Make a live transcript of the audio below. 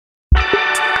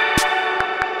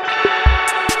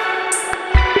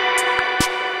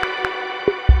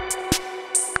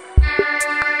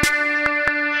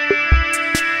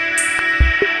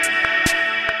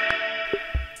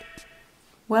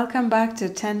Welcome back to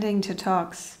Tending to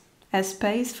Talks, a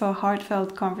space for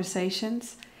heartfelt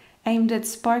conversations aimed at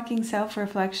sparking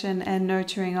self-reflection and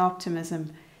nurturing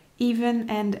optimism, even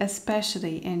and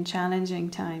especially in challenging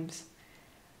times.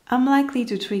 I'm likely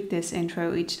to tweak this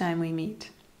intro each time we meet.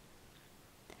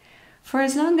 For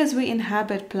as long as we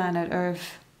inhabit planet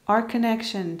Earth, our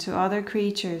connection to other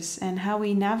creatures and how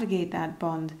we navigate that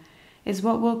bond is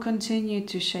what will continue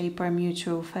to shape our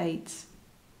mutual fates.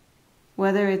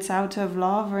 Whether it's out of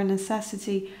love or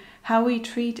necessity, how we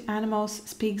treat animals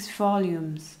speaks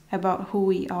volumes about who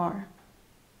we are.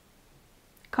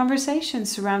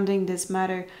 Conversations surrounding this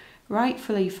matter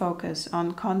rightfully focus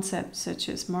on concepts such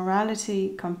as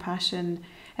morality, compassion,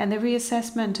 and the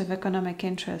reassessment of economic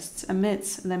interests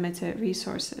amidst limited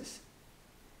resources.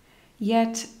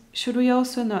 Yet, should we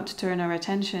also not turn our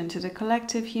attention to the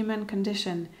collective human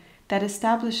condition that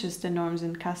establishes the norms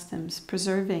and customs,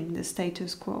 preserving the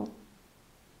status quo?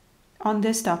 On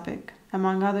this topic,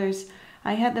 among others,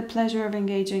 I had the pleasure of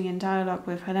engaging in dialogue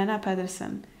with Helena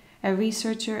Pedersen, a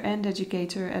researcher and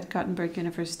educator at Gothenburg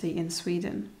University in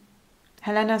Sweden.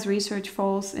 Helena's research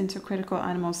falls into critical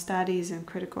animal studies and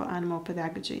critical animal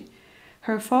pedagogy.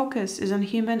 Her focus is on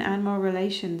human-animal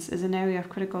relations as an area of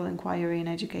critical inquiry and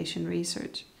education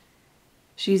research.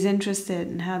 She's interested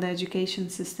in how the education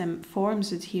system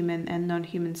forms its human and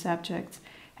non-human subjects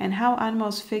and how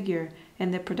animals figure in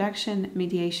the production,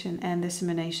 mediation, and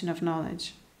dissemination of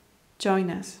knowledge. Join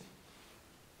us.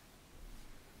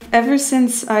 Ever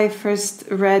since I first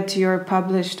read your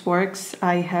published works,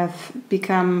 I have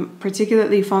become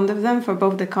particularly fond of them for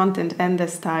both the content and the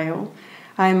style.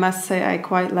 I must say I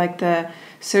quite like the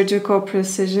surgical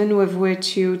precision with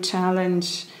which you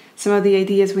challenge some of the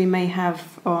ideas we may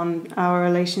have on our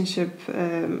relationship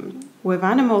with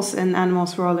animals and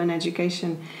animals' role in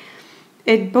education.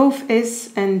 It both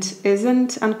is and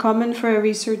isn't uncommon for a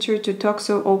researcher to talk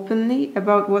so openly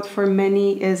about what for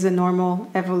many is a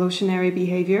normal evolutionary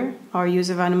behavior. Our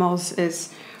use of animals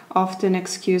is often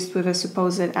excused with a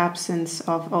supposed absence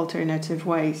of alternative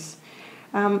ways.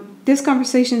 This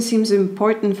conversation seems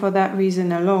important for that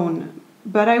reason alone,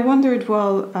 but I wondered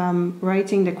while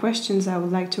writing the questions I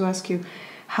would like to ask you,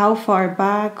 how far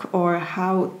back or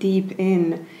how deep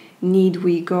in need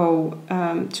we go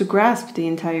to grasp the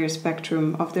entire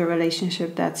spectrum of the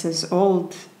relationship that's as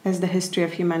old as the history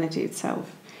of humanity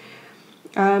itself.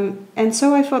 And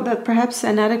so I thought that perhaps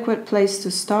an adequate place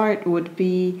to start would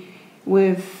be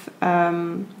with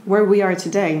where we are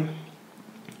today,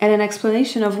 and an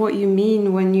explanation of what you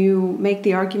mean when you make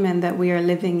the argument that we are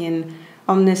living in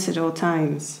omnicidal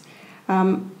times.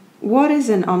 What is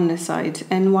an omnicide,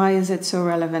 and why is it so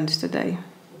relevant today?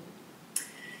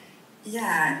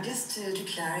 Yeah, just to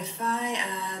clarify,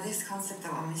 this concept of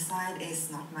omnicide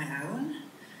is not my own.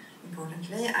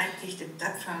 Importantly, I picked it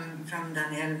up from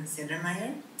Daniel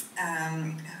Cedermeyer,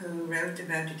 who wrote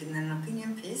about it in an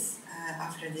opinion piece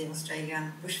after the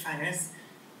Australian bushfires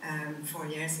 4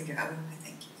 years ago, I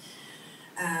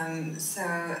think. So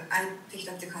I picked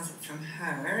up the concept from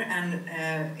her,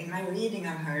 and in my reading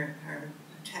of her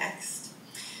text,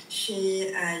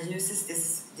 she uses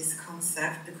this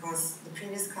concept because the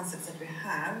previous concepts that we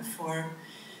have for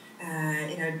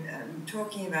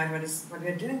talking about what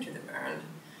we're doing to the world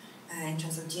in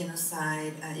terms of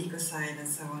genocide, ecocide, and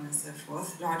so on and so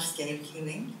forth, large-scale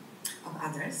killing of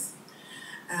others.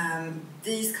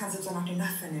 These concepts are not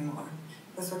enough anymore,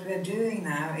 because what we're doing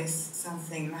now is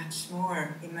something much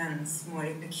more immense, more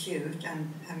acute,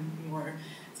 and more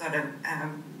sort of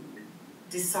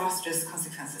disastrous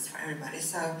consequences for everybody.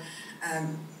 So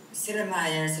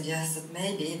Cedermeyer suggests that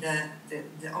maybe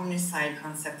the omnicide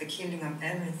concept, the killing of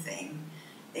everything,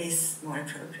 is more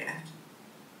appropriate.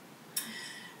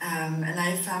 And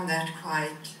I found that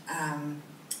quite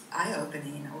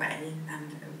eye-opening in a way,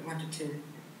 and wanted to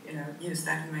use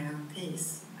that in my own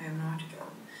piece, my own article.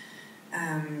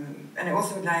 And I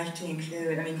also would like to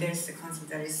include, there's the concept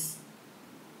that is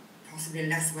possibly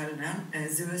less well known,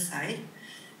 suicide,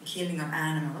 the killing of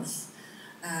animals,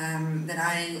 that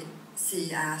I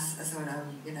see as a sort of,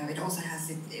 it also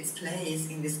has its place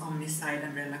in this omnicide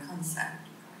umbrella concept.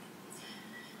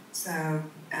 So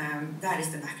that is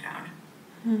the background.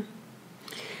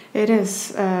 It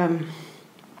is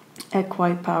a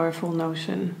quite powerful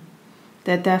notion,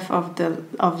 the death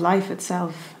of life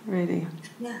itself, really.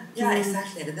 Yeah,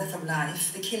 exactly, the death of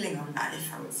life, the killing of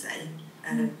life, I would say.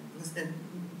 Because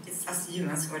it's us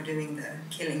humans who are doing the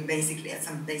killing basically at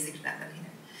some basic level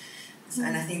here. So,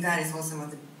 and I think that is also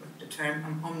what the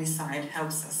term omnicide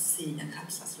helps us see and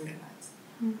helps us realize.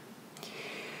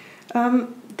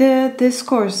 The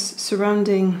discourse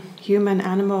surrounding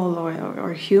human-animal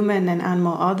or human and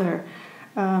animal other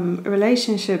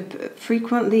relationship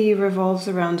frequently revolves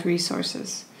around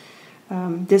resources.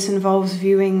 This involves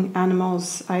viewing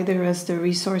animals either as the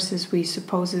resources we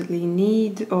supposedly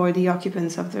need or the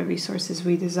occupants of the resources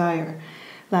we desire,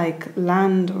 like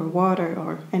land or water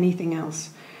or anything else.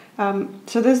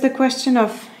 So there's the question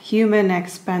of human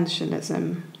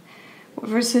expansionism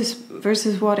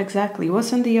versus what exactly?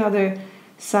 What's on the other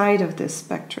side of this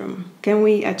spectrum? Can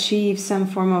we achieve some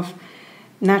form of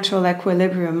natural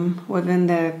equilibrium within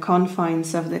the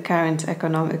confines of the current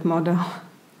economic model?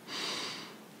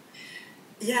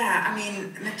 Yeah, I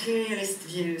mean, materialist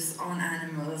views on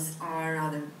animals are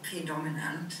rather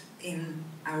predominant in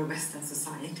our Western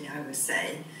society, I would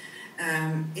say.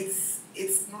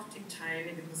 It's not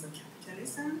entirely because of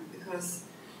capitalism, because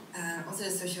also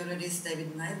the sociologist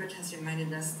David Nybert has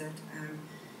reminded us that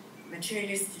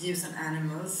materialist views on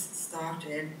animals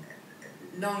started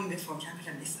long before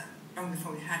capitalism, long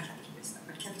before we had capitalism.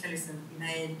 But capitalism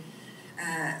made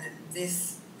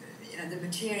this, the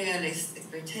materialist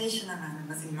exploitation of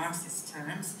animals in Marxist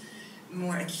terms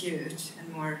more acute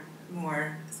and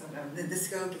more sort of, the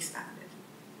scope expanded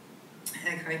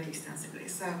quite extensively.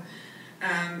 So,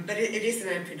 but it is a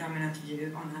very predominant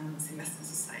view on animals in Western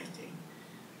society.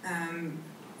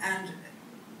 And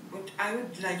what I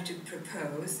would like to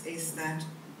propose is that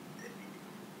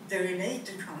the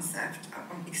related concept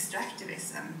of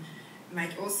extractivism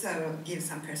might also give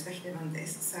some perspective on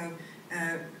this. So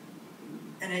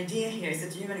an idea here is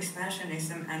that human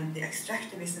expansionism and the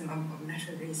extractivism of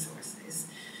natural resources,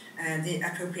 the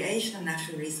appropriation of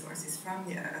natural resources from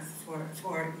the earth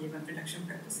for human production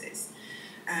purposes,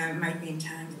 might be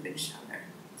entangled with each other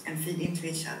and feed into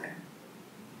each other.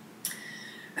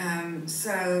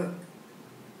 So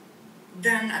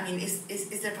then, I mean,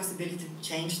 is there a possibility to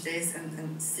change this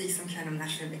and see some kind of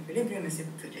natural equilibrium, as you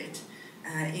put it,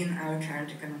 in our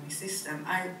current economic system?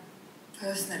 I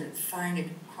personally find it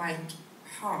quite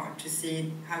hard to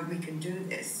see how we can do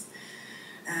this.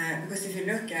 Because if you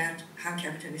look at how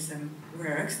capitalism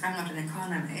works, I'm not an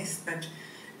economist, but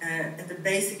at the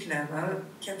basic level,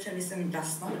 capitalism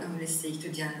does not only seek to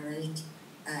generate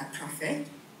profit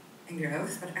and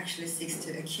growth, but actually seeks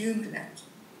to accumulate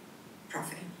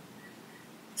profit.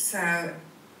 So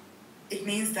it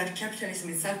means that capitalism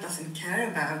itself doesn't care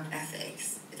about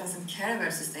ethics, it doesn't care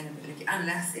about sustainability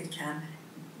unless it can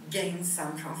gain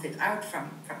some profit out from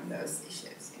those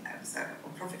issues, or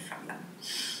profit from them.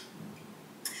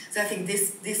 So I think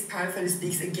this powerfully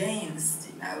speaks against,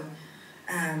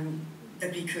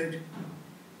 that we could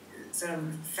sort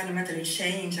of fundamentally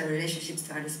change our relationships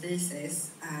to other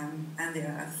species and the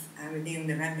earth within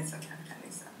the remits of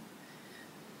capitalism.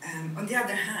 On the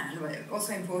other hand,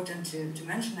 also important to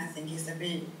mention, I think, is that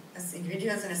we, as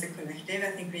individuals and as a collective,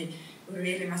 I think we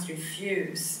really must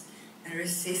refuse and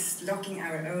resist locking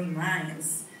our own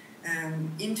minds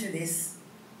into this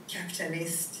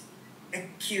capitalist,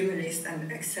 accumulist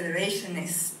and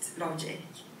accelerationist logic.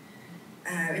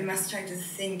 We must try to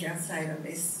think outside of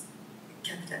this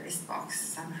capitalist box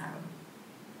somehow.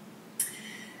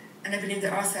 And I believe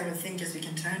there are several thinkers we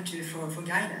can turn to for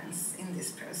guidance in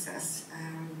this process.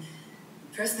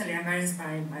 Personally, I'm very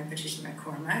inspired by Patricia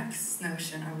McCormack's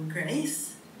notion of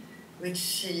grace, which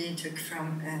she took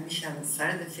from Michel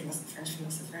Sartre, the French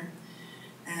philosopher,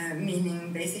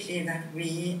 meaning basically that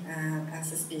we,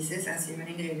 as a species, as human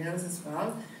individuals as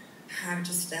well, have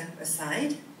to step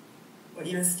aside, or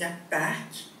even step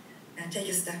back, and take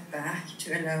a step back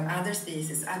to allow other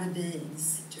species, other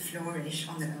beings, to flourish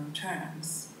on their own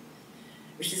terms,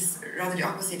 which is rather the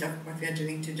opposite of what we are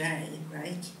doing today,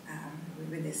 right?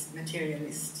 With this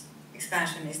materialist,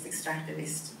 expansionist,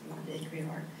 extractivist logic we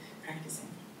are practicing.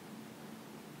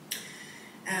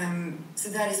 So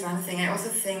that is one thing. I also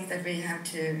think that we have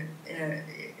to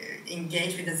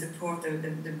engage with and support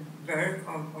the work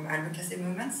of advocacy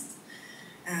movements.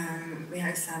 We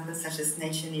have examples such as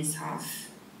Nature Needs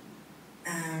Half,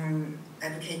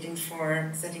 advocating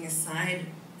for setting aside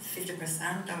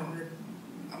 50%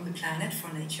 of the planet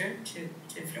for nature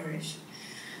to flourish.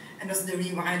 And also the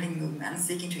rewilding movement,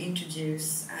 seeking to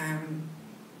introduce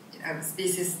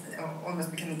species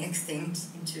almost becoming extinct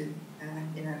into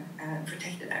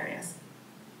protected areas.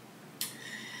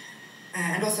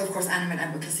 And also, of course, animal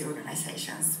advocacy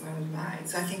organizations worldwide.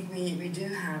 So I think we do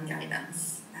have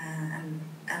guidance and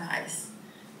allies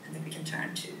that we can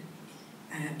turn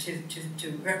to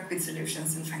work with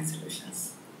solutions and find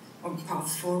solutions, or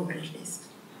paths forward at least.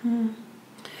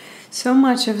 So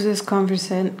much of this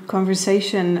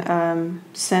conversation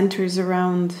centers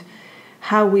around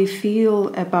how we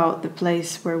feel about the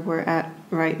place where we're at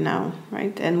right now,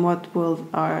 right? And what will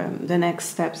the next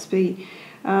steps be.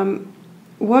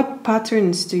 what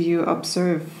patterns do you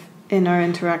observe in our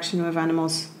interaction with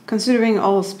animals, considering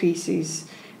all species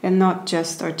and not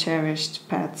just our cherished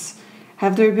pets?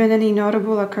 Have there been any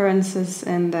notable occurrences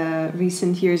in the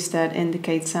recent years that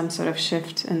indicate some sort of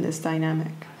shift in this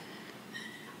dynamic?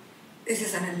 This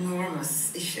is an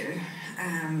enormous issue.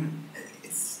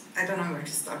 I don't know where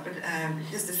to start, but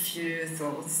just a few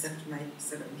thoughts that might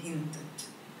sort of hint at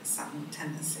some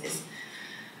tendencies.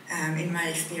 In my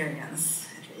experience,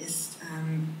 at least,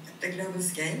 at the global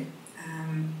scale,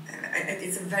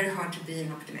 it's very hard to be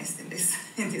an optimist in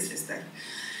this respect.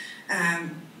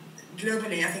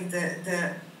 Globally, I think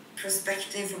the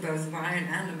perspective for both wild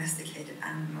and domesticated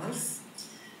animals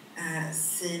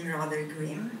seem rather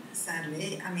grim,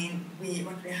 sadly. I mean,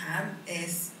 what we have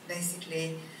is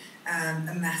basically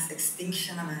a mass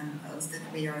extinction of animals that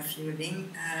we are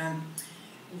fueling.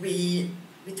 We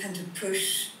tend to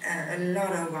push a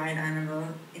lot of wild animal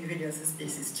individuals and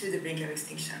species to the brink of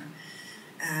extinction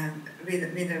with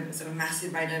a sort of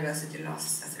massive biodiversity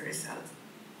loss as a result.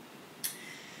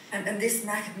 And this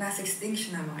mass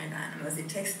extinction of wild animals, it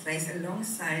takes place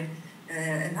alongside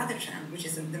another trend, which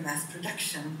is the mass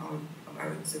production of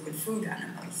our so-called food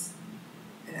animals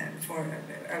for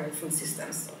our food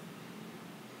systems.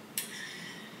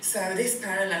 So this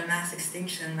parallel mass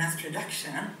extinction, mass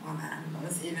production of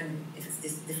animals, even if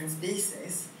it's different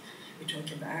species we talk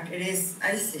about,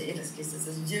 I see it as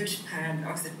a huge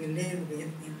paradox that we live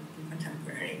with in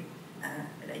contemporary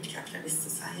late capitalist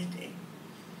society.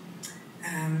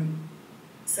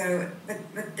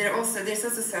 But there's also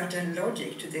certain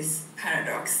logic to this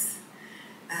paradox,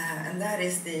 and that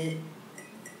is the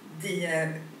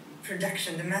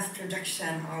production, the mass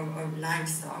production of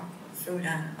livestock, food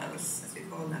animals, as we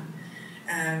call them.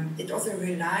 It also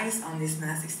relies on this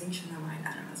mass extinction of wild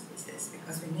animal species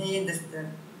because we need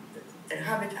their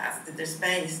habitats, their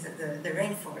space, the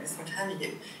rainforest, what have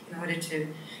you, in order to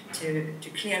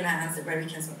clear lands where we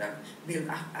can sort of build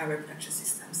up our production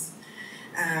systems.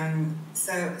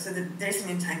 So there is an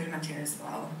entanglement here as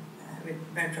well, with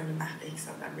very problematic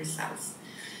sort of results.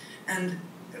 And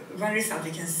one result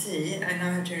we can see, I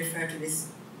now have to refer to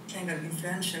this kind of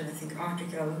influential, I think,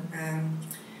 article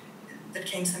that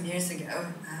came some years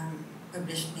ago,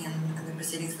 published in the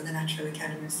Proceedings for the Natural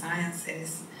Academy of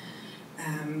Sciences.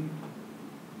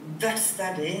 That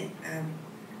study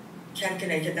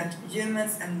calculated that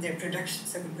humans and their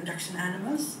production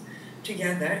animals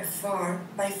together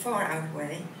by far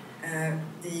outweigh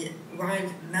the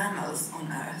wild mammals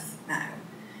on Earth now.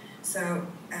 So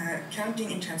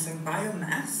counting in terms of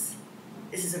biomass,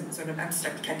 this is a sort of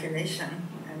abstract calculation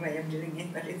way of doing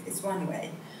it, but it's one way.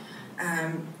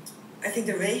 I think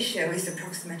the ratio is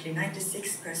approximately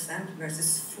 96%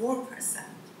 versus 4%.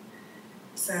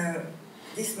 So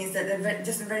this means that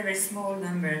just a very, very small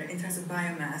number in terms of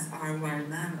biomass are wild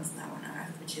mammals now on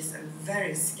Earth, which is a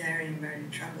very scary and very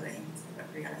troubling sort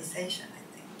of realization, I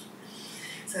think.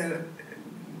 So,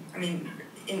 I mean,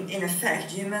 in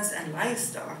effect, humans and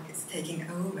livestock is taking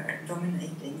over,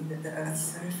 dominating the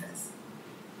Earth's surface.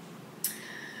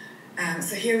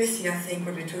 So here we see, I think,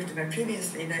 what we talked about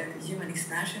previously, the human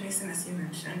expansionism, as you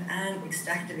mentioned, and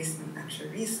extractivism of natural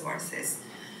resources.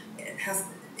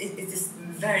 It is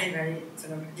very, very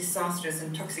sort of disastrous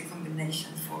and toxic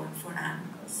combination for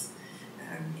animals,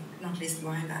 not least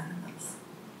wild animals.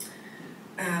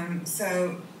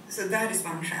 So that is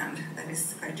one trend that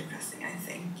is quite depressing, I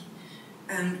think.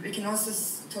 And we can also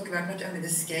talk about not only the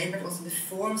scale, but also the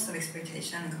forms of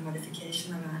exploitation and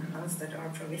commodification of animals that are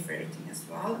proliferating as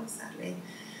well, sadly.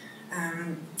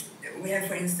 We have,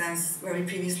 for instance, where we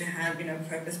previously had,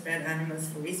 purpose-bred animals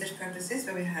for research purposes,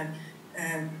 where we had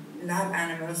lab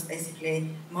animals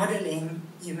basically modeling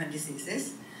human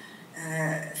diseases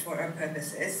for our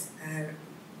purposes.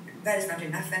 That is not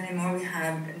enough anymore. We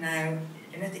have now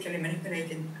genetically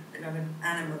manipulated a lot of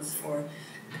animals for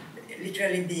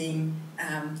literally being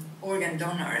organ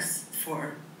donors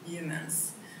for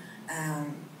humans,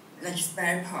 like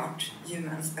spare part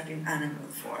humans, but in animal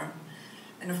form.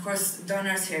 And of course,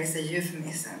 donors here is a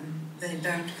euphemism. They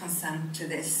don't consent to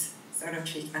this sort of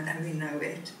treatment, and we know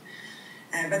it.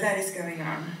 But that is going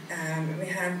on. We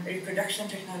have reproduction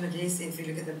technologies, if you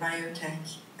look at the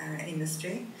biotech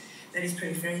industry, that is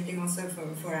proliferating also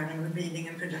for animal breeding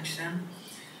and production.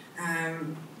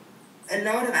 A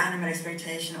lot of animal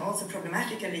exploitation also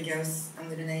problematically goes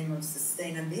under the name of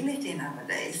sustainability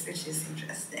nowadays, which is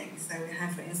interesting. So we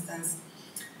have, for instance,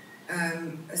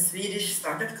 a Swedish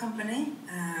startup company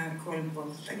called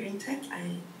Volta Green Tech,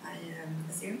 I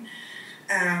assume.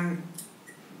 And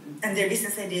their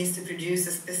business idea is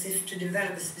to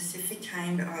develop a specific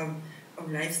kind of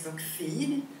livestock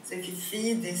feed. So if you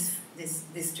feed this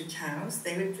this to cows,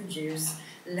 they will produce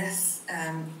less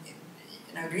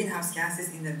greenhouse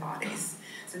gases in their bodies.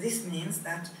 So this means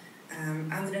that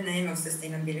under the name of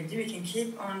sustainability, we can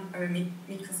keep on our meat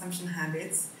consumption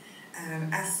habits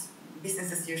as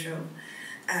business as usual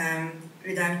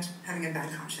without having a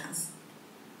bad conscience.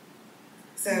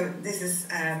 So this is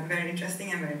very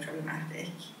interesting and very problematic.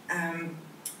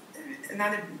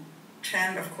 Another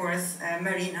trend, of course,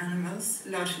 marine animals,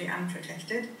 largely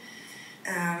unprotected,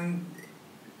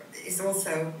 is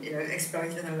also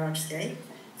exploited on a large scale.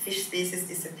 Fish species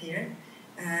disappear.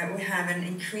 We have an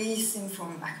increasing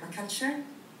form of aquaculture.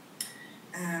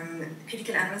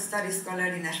 Critical animal studies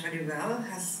scholar Dinesh Vadivell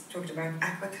has talked about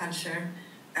aquaculture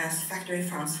as factory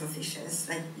farms for fishes,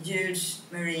 like huge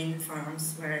marine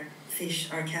farms where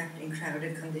fish are kept in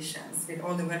crowded conditions with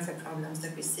all the welfare problems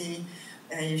that we see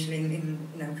usually in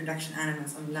production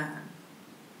animals on land.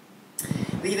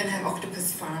 We even have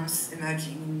octopus farms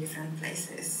emerging in different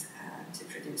places to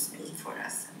produce meat for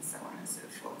us, and so on and so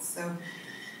forth. So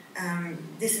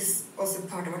this is also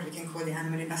part of what we can call the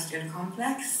animal industrial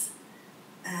complex,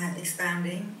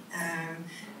 expanding.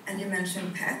 And you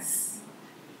mentioned pets.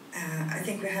 I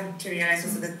think we have to realize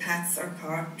also that pets are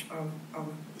part of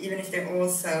even if they're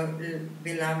also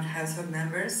beloved household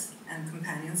members and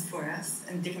companions for us,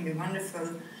 and there can be wonderful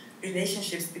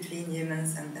relationships between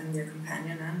humans and their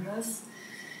companion animals.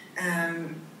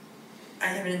 I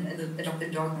have an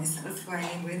adopted dog myself who I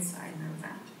live with, so I know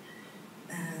that.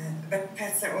 But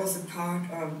pets are also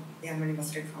part of the animal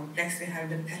industrial complex. We have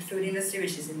the pet food industry,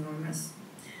 which is enormous.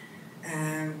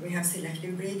 We have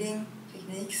selective breeding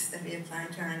techniques that we apply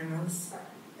to animals,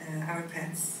 our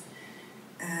pets.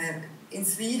 In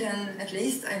Sweden, at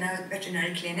least, I know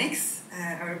veterinary clinics,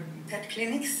 or pet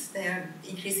clinics, they are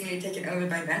increasingly taken over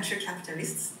by venture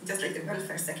capitalists, just like the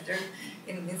welfare sector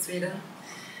in Sweden,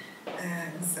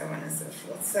 and so on and so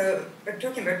forth. So, but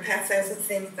talking about pets, I also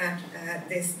think that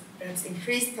this perhaps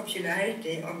increased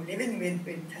popularity of living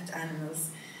with pet animals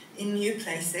in new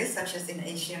places, such as in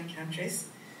Asian countries,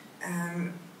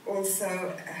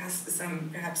 also has some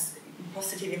perhaps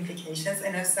positive implications. I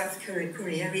know South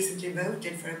Korea recently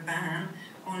voted for a ban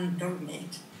on dog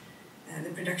meat,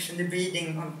 the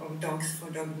breeding of dogs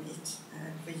for dog meat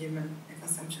for human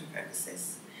consumption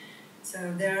purposes.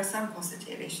 So there are some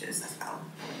positive issues as well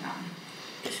going on,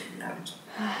 we should note.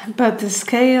 But the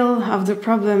scale of the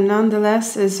problem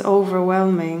nonetheless is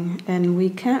overwhelming, and we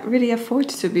can't really afford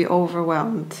to be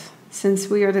overwhelmed since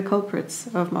we are the culprits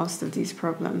of most of these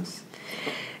problems.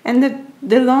 And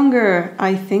the longer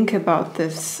I think about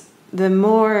this, the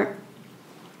more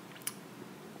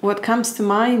what comes to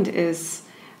mind is,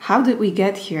 how did we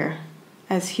get here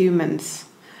as humans?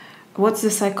 What's the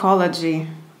psychology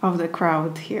of the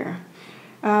crowd here?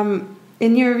 In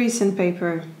your recent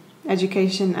paper,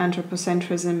 Education,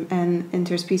 Anthropocentrism, and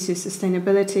Interspecies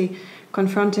Sustainability,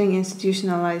 Confronting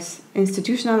Institutional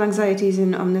Anxieties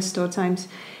in Omnicidal Times,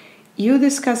 you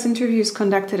discuss interviews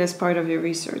conducted as part of your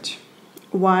research.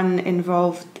 One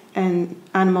involved an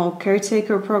animal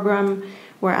caretaker program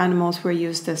where animals were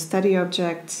used as study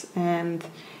objects, and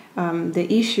the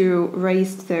issue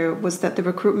raised there was that the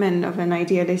recruitment of an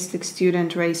idealistic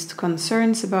student raised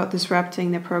concerns about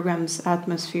disrupting the program's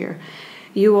atmosphere.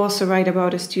 You also write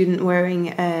about a student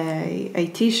wearing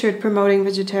a t-shirt promoting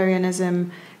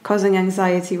vegetarianism, causing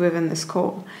anxiety within the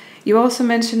school. You also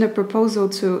mentioned a proposal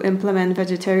to implement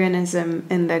vegetarianism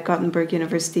in the Gothenburg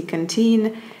University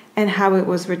canteen and how it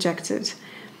was rejected.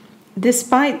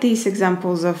 Despite these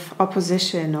examples of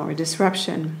opposition or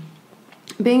disruption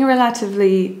being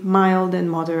relatively mild and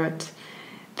moderate,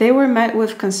 they were met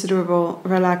with considerable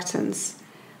reluctance.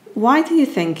 Why do you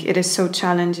think it is so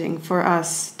challenging for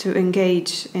us to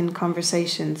engage in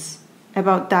conversations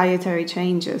about dietary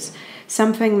changes,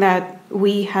 something that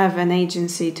we have an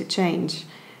agency to change?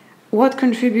 What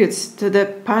contributes to the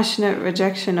passionate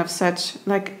rejection of such,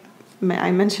 like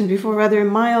I mentioned before, rather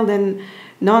mild and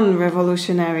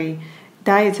non-revolutionary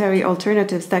dietary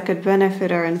alternatives that could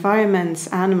benefit our environments,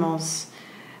 animals,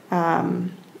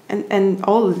 and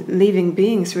all living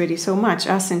beings really so much,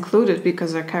 us included,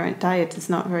 because our current diet is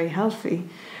not very healthy?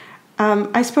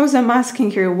 I suppose I'm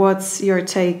asking here, what's your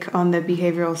take on the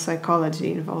behavioral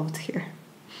psychology involved here?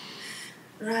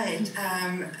 Right.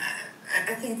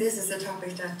 I think this is a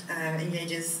topic that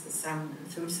engages some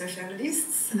food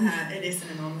sociologists. It is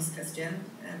an enormous question,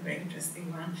 a very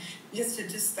interesting one. Just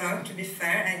to start, to be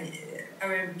fair,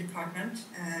 our department,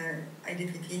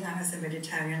 IDPP, now has a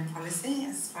vegetarian policy,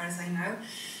 as far as I know.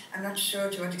 I'm not sure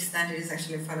to what extent it is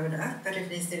actually followed up, but at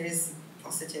least there is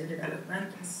positive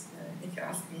development, if you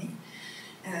ask me.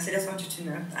 So I just wanted to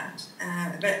note that.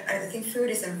 But I think food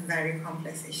is a very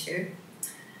complex issue.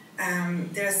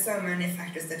 There are so many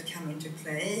factors that come into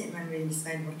play when we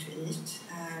decide what to eat.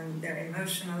 There are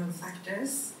emotional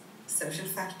factors, social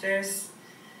factors.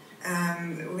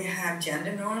 We have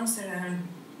gender norms around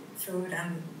food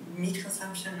and meat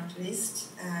consumption, not least.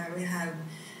 We have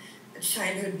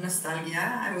childhood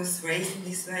nostalgia. I was raised in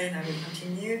this way and I will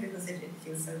continue because it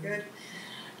feels so good.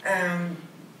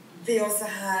 We also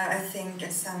have, I think,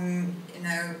 at some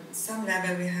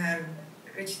level we have,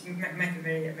 which might be a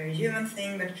very, very human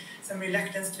thing, but some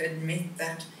reluctance to admit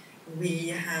that we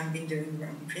have been doing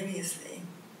wrong previously.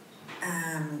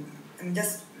 And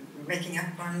just waking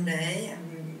up one day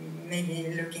and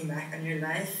maybe looking back on your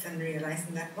life and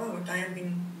realizing that, well, what I have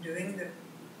been doing,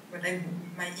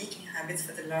 my eating habits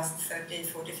for the last 30,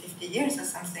 40, 50 years or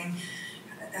something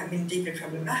have been deeply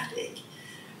problematic.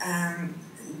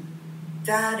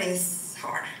 That is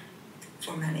hard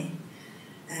for many.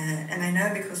 And I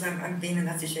know because I've been in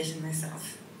that situation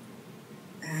myself.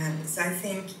 So I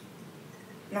think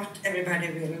not everybody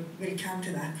will come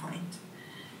to that point,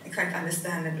 quite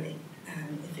understandably,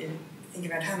 if you think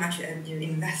about how much you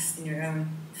invest in your own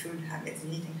food habits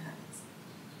and eating habits.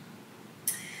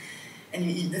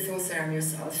 And the thoughts around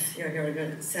yourself,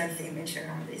 your self-image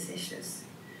around these issues.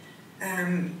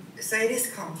 So it is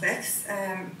complex,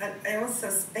 but I also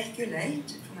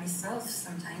speculate for myself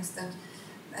sometimes that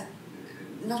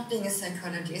not being a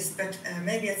psychologist, but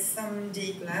maybe at some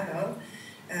deep level,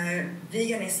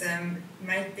 veganism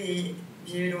might be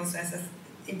viewed also as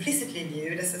implicitly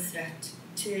viewed as a threat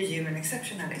to human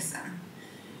exceptionalism.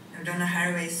 Donna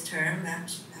Haraway's term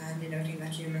that denoting that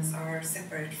humans are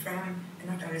separate from, and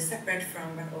not only separate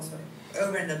from, but also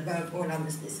over and above all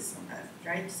other species on Earth,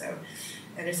 right? So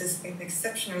there's an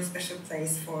exceptional special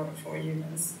place for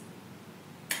humans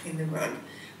in the world,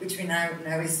 which we now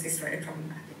know is very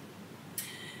problematic.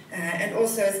 And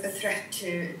also it's a threat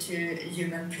to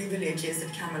human privileges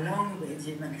that come along with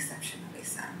human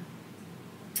exceptionalism.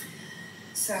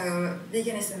 So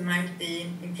veganism might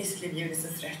be implicitly viewed as a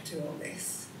threat to all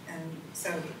this. And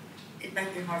so it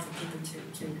might be hard for people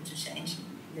to change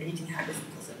their eating habits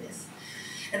because of this.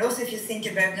 And also if you think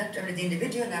about not only the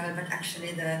individual level, but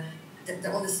actually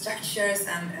all the structures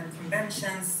and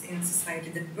conventions in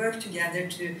society that work together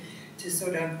to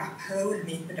sort of uphold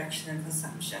meat production and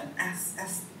consumption as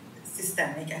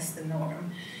systemic as the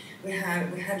norm. We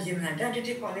have human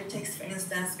identity politics, for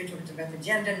instance. We talked about the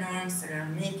gender norms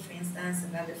around meat, for instance,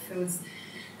 and other foods.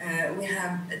 We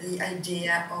have the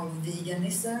idea of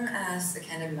veganism as a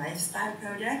kind of lifestyle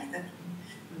project that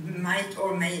might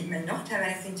or may not have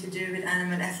anything to do with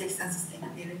animal ethics and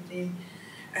sustainability.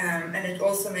 And it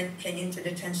also may play into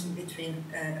the tension between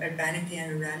urbanity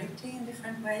and rurality in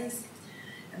different ways.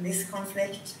 And this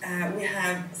conflict, we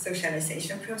have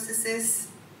socialization processes,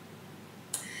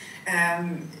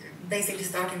 basically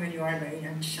starting when you are a very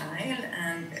young child,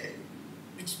 and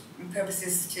which purpose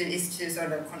is to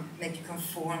sort of make you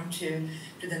conform to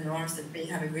the norms that we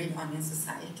have agreed on in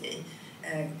society,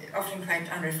 often quite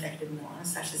unreflected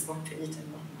norms, such as what to eat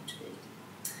and what not to eat.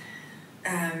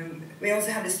 We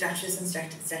also have the structures and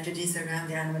strategies around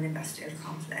the animal industrial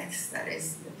complex that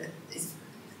is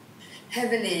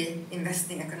heavily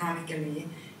investing economically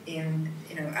in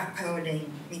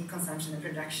upholding meat consumption and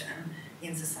production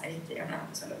in society on a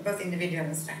sort of both individual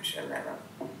and structural level.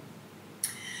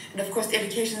 And of course the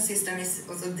education system is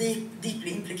also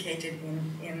deeply implicated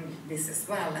in this as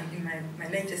well. And in my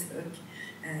latest book,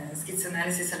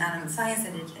 Schizoanalysis and Animal Science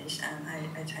Education,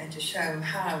 I try to show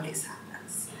how this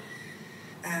happens.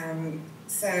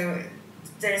 So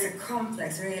there is a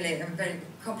very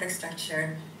complex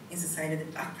structure in society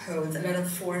that upholds a lot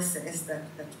of forces that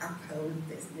uphold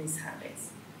these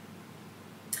habits.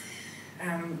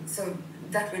 So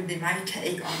that would be my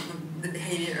take on the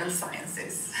behavioral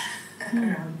sciences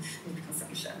around meat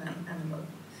consumption and animal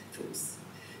foods,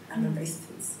 animal-based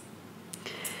foods.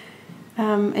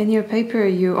 In your paper,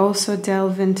 you also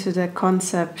delve into the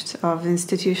concept of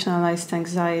institutionalized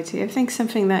anxiety. I think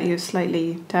something that you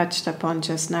slightly touched upon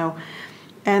just now,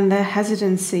 and the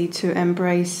hesitancy to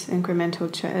embrace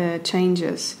incremental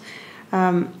changes.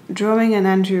 Drawing on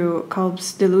Andrew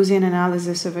Kolb's Deleuzian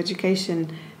analysis of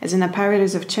education as an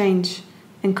apparatus of change,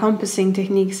 encompassing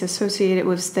techniques associated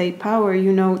with state power,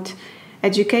 you note,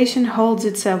 education holds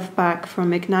itself back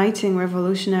from igniting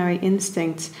revolutionary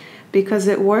instincts because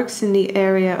it works in the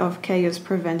area of chaos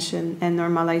prevention and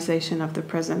normalization of the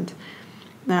present.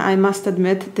 Now, I must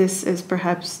admit this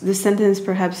sentence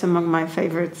perhaps among my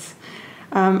favorites.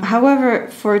 However,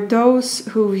 for those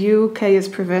who view chaos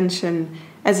prevention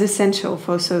as essential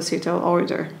for societal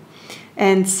order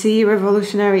and see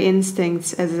revolutionary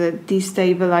instincts as a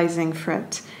destabilizing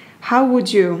threat, how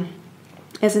would you,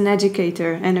 as an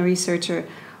educator and a researcher,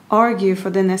 argue for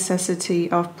the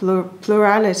necessity of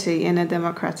plurality in a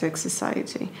democratic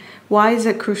society. Why is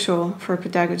it crucial for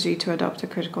pedagogy to adopt a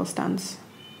critical stance?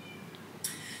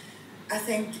 I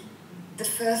think the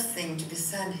first thing to be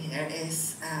said here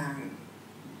is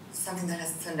something that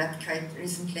has turned up quite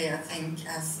recently, I think,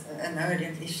 as an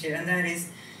urgent issue, and that is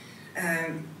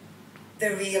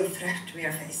the real threat we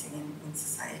are facing in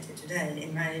society today,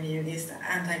 in my view, is the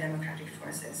anti-democratic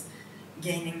forces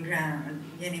gaining ground,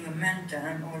 gaining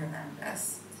momentum all around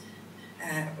us.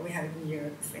 We have it in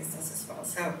Europe, for instance, as well.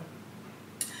 So,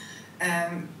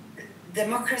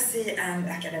 democracy and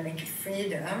academic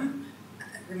freedom,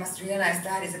 we must realize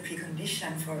that is a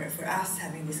precondition for us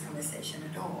having this conversation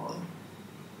at all.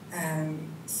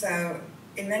 So,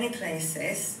 in many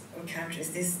places or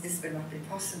countries, this would not be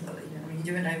possible. I mean,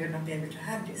 you and I would not be able to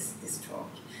have this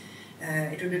talk.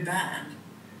 It would be banned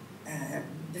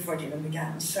before it even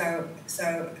began. So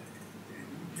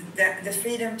the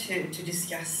freedom to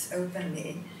discuss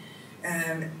openly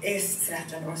is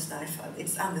threatened or stifled.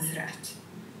 It's under threat.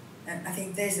 And I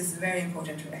think this is very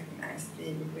important to recognize.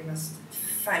 We must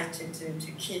fight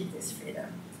to keep this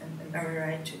freedom and our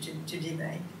right to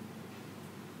debate.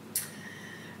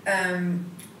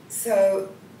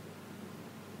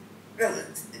 Well,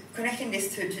 connecting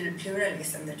this to the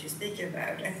pluralism that you speak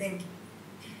about, I think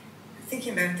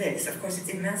thinking about this, of course, it's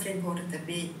immensely important that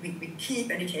we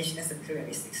keep education as a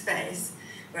pluralistic space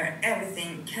where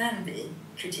everything can be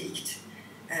critiqued,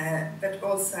 but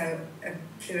also a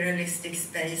pluralistic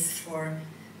space for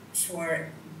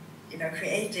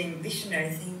creating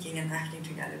visionary thinking and acting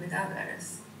together with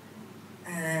others.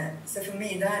 So for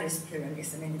me, that is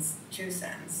pluralism in its true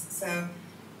sense. So,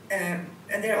 and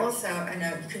there are also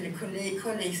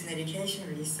colleagues in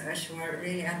education research who are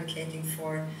really advocating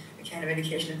for a kind of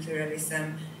educational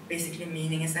pluralism, basically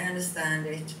meaning, as I understand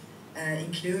it,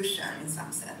 inclusion in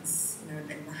some sense,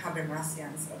 the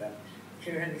Habermasian sort of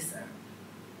pluralism.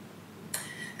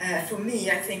 For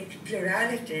me, I think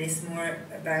plurality is more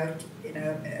about,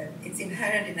 it's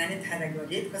inherent in any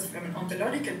pedagogy, because from an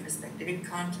ontological perspective, it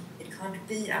can't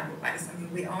be otherwise. I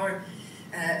mean, we are,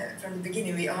 from the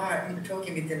beginning, I'm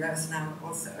talking with Deleuze now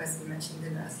also, as we mentioned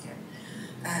Deleuze here.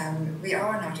 We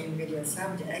are not individual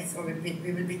subjects, or we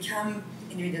will become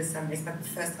individual subjects, but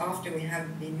first after we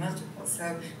have been multiple.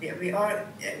 So we are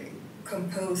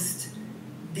composed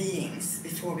beings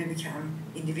before we become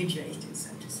individuated,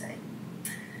 so to say.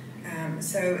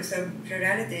 So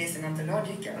plurality is an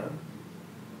ontological,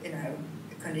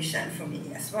 condition for me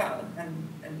as well, and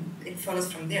it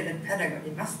follows from there that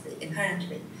pedagogy must be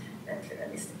inherently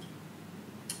pluralistic.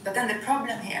 But then the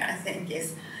problem here, I think,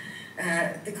 is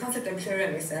the concept of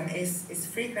pluralism is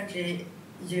frequently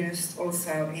used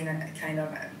also in a kind of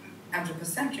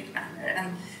anthropocentric manner.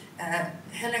 And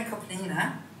Helen Pedersen,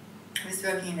 who is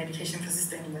working in education for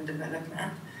sustainable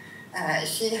development,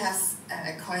 she has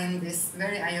coined this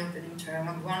very eye-opening term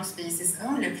of one species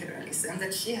only pluralism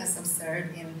that she has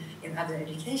observed in other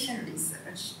education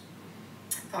research,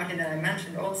 partly that I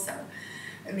mentioned also,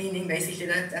 meaning basically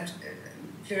that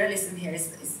pluralism here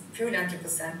is purely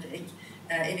anthropocentric.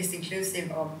 It is inclusive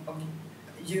of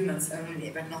humans only,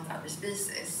 but not other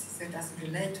species, so it doesn't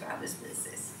relate to other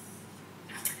species.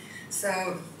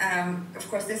 So, of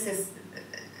course, this is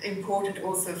important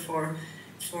also for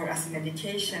us in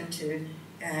education to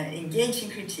engage in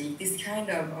critique, this kind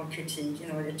of critique,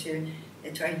 in order to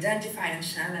identify and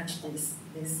challenge these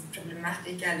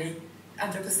problematically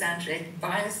anthropocentric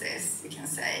biases, you can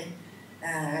say,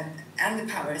 and the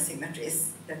power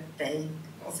asymmetries that they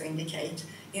also indicate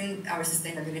in our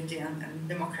sustainability and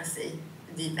democracy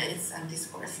debates and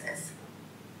discourses.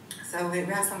 So we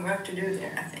have some work to do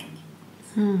there, I think,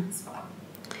 as well.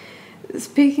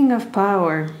 Speaking of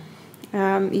power,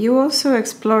 you also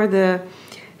explore the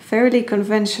fairly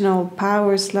conventional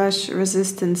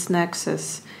power/resistance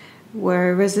nexus,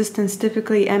 where resistance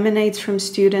typically emanates from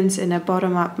students in a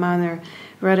bottom-up manner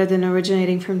rather than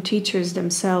originating from teachers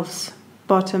themselves,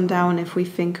 bottom down if we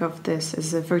think of this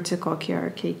as a vertical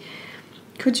hierarchy.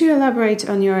 Could you elaborate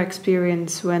on your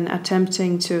experience when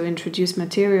attempting to introduce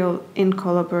material in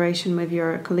collaboration with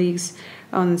your colleagues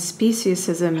on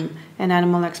speciesism and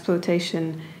animal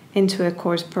exploitation into a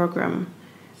course program?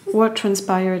 What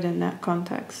transpired in that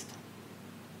context?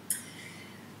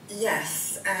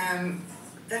 Yes,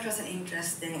 that was an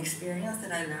interesting experience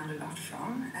that I learned a lot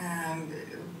from.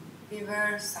 We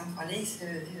were some colleagues who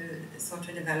sought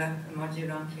to develop a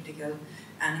module on critical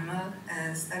animal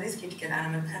studies, critical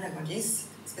animal pedagogies,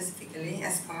 specifically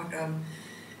as part of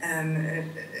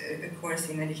a course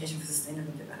in education for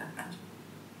sustainable development.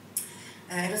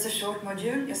 It was a short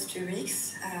module, just 2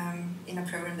 weeks, in a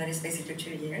program that is basically 2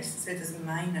 years, so it was a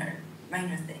minor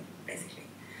thing, basically.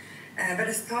 But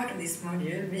as part of this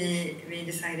module, we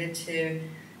decided to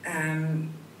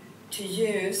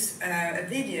use a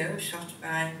video shot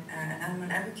by an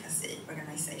animal advocacy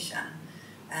organization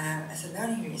as a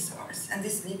learning resource. And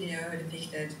this video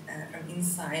depicted from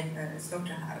inside a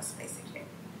slaughterhouse, basically,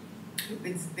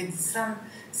 with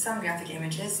some graphic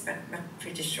images, but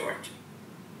pretty short.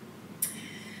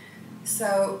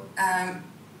 So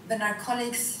when our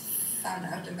colleagues found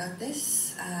out about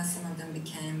this, some of them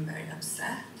became very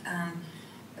upset.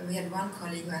 We had one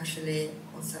colleague who actually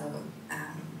also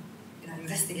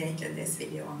investigated this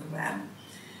video on the web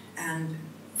and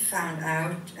found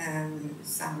out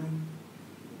some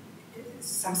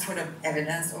sort of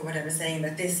evidence or whatever saying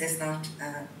that this is not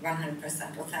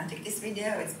 100% authentic. This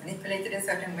video is manipulated in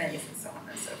certain ways and so on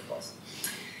and so forth.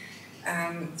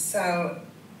 So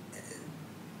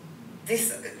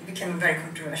this became a very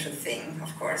controversial thing,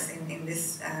 of course, in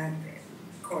this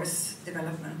course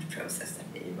development process that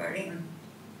we were in.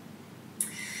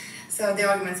 So the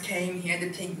arguments came here: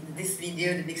 this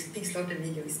video, the pig slaughter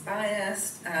video, is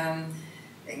biased.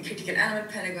 Critical animal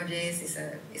pedagogy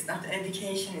is not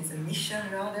education; it's a mission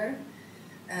rather.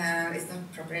 It's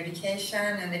not proper education,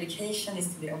 and education is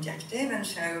to be objective and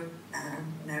show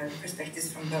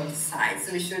perspectives from both sides.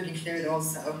 So we should include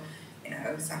also,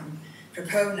 some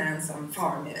proponents on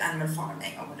animal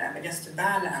farming or whatever, just to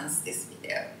balance this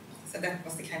video. So that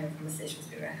was the kind of conversations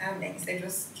we were having. So it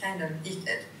was kind of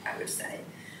heated, I would say.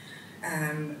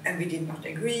 And we did not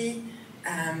agree.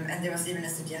 And there was even a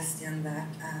suggestion that,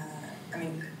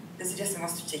 the suggestion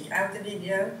was to take out the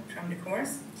video from the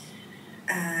course.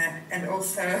 And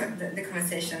also the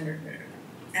conversation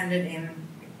ended in,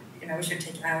 we should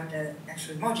take out the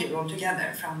actual module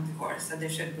altogether from the course. So there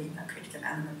should be no critical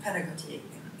animal pedagogy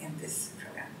in this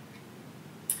program.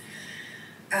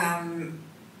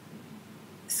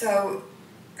 So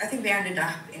I think we ended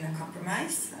up in a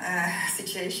compromise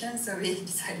situation. So we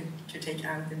decided to take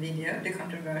out the video, the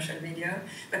controversial video,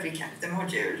 but we kept the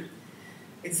module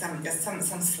with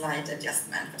some slight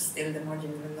adjustment, but still the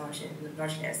module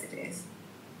largely as it is.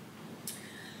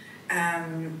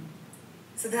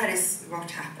 So that is what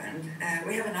happened.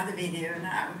 We have another video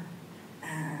now.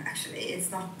 Actually, it's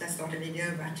not the slaughter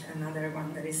video, but another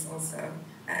one that is also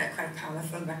quite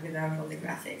powerful, but without all the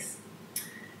graphics.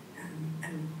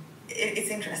 And it's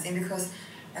interesting because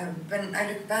when I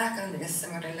look back on this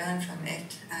and what I learned from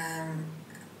it,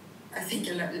 I think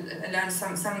I learned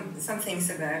some things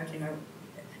about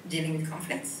dealing with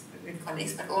conflicts with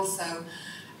colleagues, but also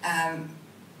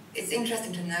it's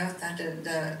interesting to note that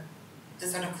the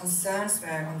sort of concerns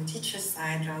were on the teacher's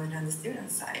side rather than the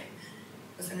student's side.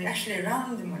 Because when we actually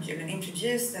ran the module and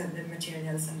introduced the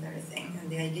materials and everything, and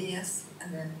the ideas and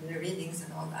the readings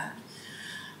and all that,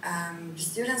 the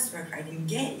students were quite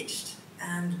engaged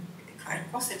and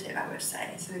quite positive, I would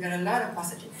say. So we got a lot of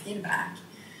positive feedback.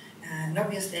 And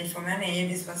obviously for many,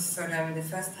 this was sort of the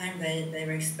first time they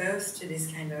were exposed to this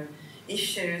kind of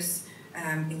issues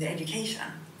in the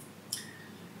education.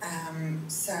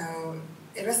 So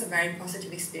it was a very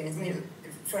positive experience. I mean,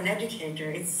 for an educator,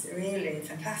 it's really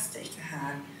fantastic to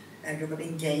have a group of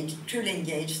truly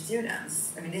engaged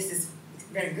students. I mean, this is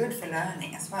very good for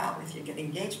learning as well, if you get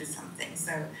engaged with something.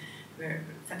 So we're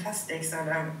fantastic sort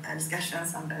of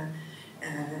discussions on the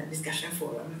discussion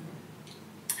forum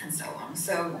and so on.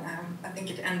 So I think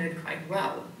it ended quite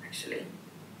well, actually.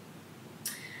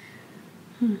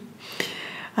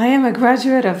 I am a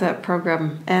graduate of that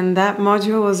program, and that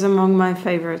module was among my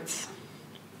favorites.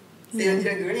 So you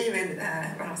agree with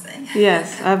what I'm saying?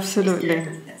 Yes, absolutely.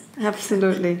 Yes.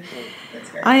 Absolutely.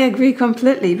 I agree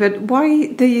completely, but why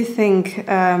do you think,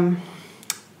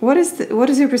 what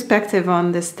is your perspective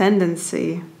on this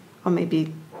tendency, or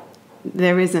maybe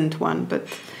there isn't one, but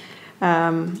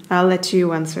I'll let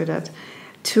you answer that,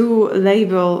 to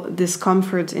label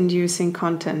discomfort-inducing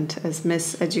content as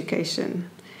miseducation?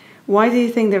 Why do you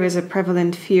think there is a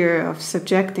prevalent fear of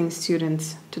subjecting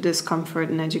students to discomfort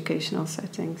in educational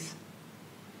settings?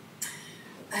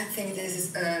 I think this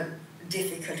is a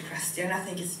difficult question. I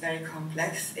think it's very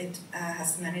complex. It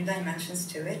has many dimensions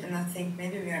to it, and I think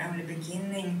maybe we are only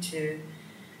beginning to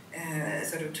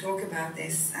sort of talk about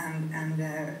this and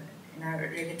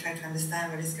really try to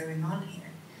understand what is going on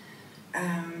here.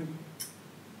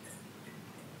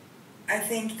 I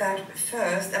think that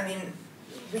first,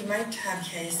 we might have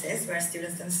cases where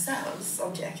students themselves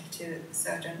object to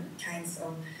certain kinds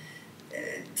of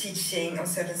teaching or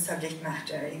certain subject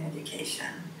matter in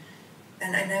education.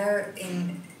 And I know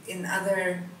in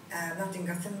other, not in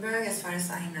Gothenburg as far as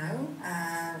I know,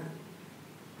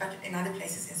 but in other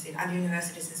places in Sweden, other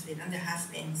universities in Sweden, there has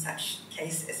been such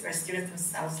cases where students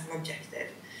themselves have objected.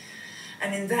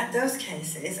 And in those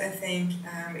cases, I think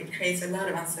it creates a lot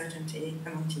of uncertainty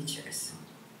among teachers.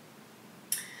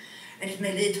 And it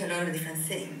may lead to a lot of different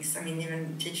things. I mean,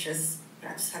 even teachers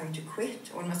perhaps having to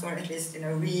quit almost, or at least,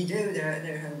 redo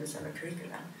their whole sort of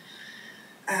curriculum.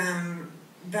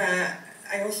 But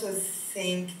I also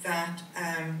think that,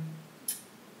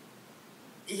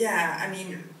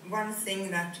 one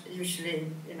thing that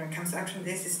usually, comes out from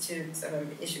this is to sort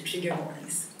of issue trigger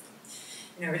warnings.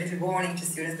 A little warning to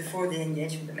students before they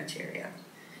engage with the material.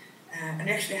 And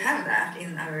we actually have that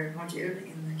in our module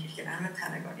in the curriculum and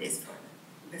pedagogies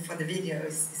before the video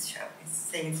is shown. It's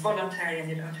saying it's voluntary and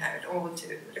you don't have it all to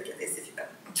look at this if you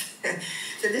don't.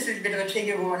 So this is a bit of a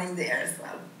trigger warning there as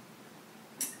well.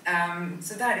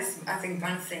 So that is, I think,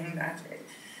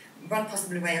 one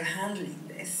possible way of handling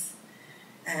this,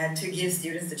 to give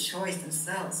students the choice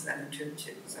themselves whether to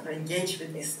sort of engage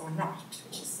with this or not,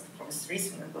 which is of course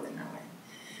reasonable in a way.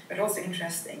 But also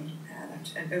interesting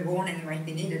that a warning might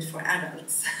be needed for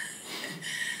adults.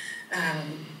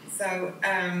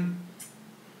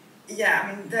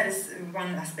 That is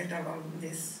one aspect of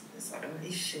this sort of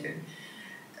issue.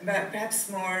 But perhaps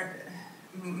more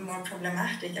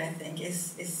problematic, I think,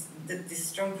 is the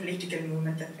strong political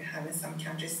movement that we have in some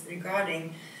countries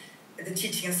regarding the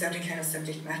teaching of certain kind of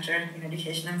subject matter in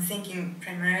education. I'm thinking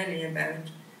primarily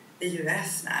about the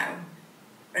US now,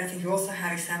 but I think we also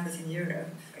have examples in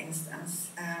Europe, for instance,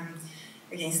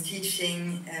 against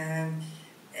teaching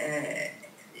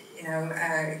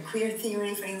queer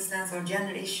theory, for instance, or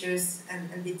gender issues, and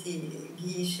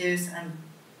LGBTQ issues, and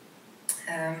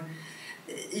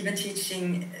even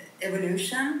teaching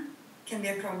evolution can be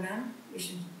a problem. We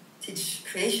should teach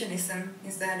creationism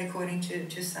instead, according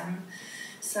to some.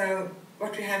 So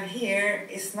what we have here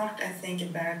is not, I think,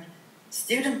 about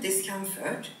student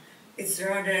discomfort. It's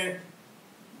rather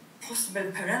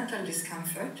possible parental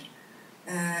discomfort,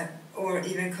 or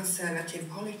even conservative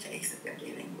politics that we're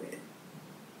dealing with.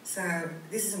 So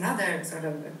this is another sort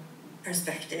of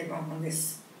perspective on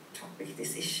this topic,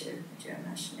 this issue that you're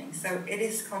mentioning. So it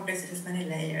is complex, it has many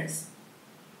layers.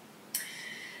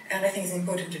 And I think it's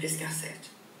important to discuss it.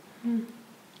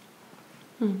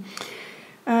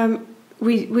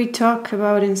 We talk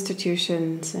about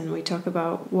institutions, and we talk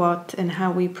about what and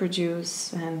how we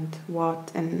produce and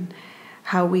what and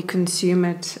how we consume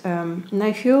it. And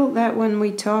I feel that when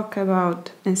we talk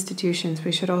about institutions,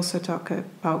 we should also talk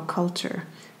about culture,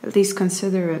 at least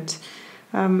consider it.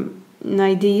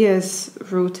 Ideas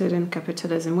rooted in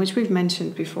capitalism, which we've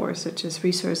mentioned before, such as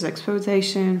resource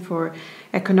exploitation for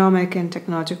economic and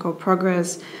technological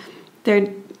progress,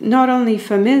 they're not only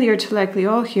familiar to likely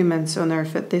all humans on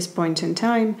Earth at this point in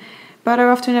time, but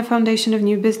are often a foundation of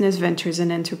new business ventures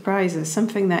and enterprises,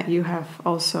 something that you have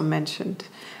also mentioned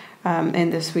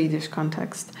in the Swedish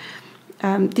context.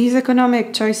 These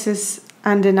economic choices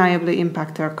undeniably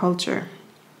impact our culture.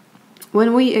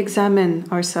 When we examine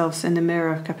ourselves in the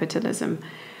mirror of capitalism,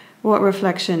 what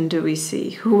reflection do we see?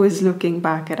 Who is looking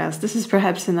back at us? This is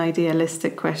perhaps an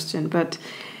idealistic question, but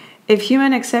if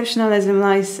human exceptionalism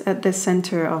lies at the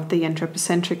center of the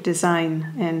anthropocentric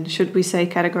design, and should we say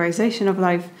categorization of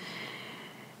life,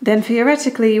 then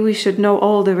theoretically we should know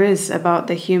all there is about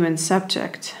the human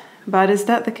subject. But is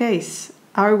that the case?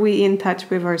 Are we in touch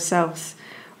with ourselves?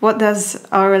 What does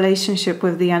our relationship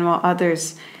with the animal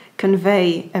others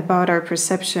convey about our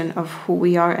perception of who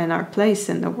we are and our place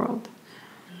in the world?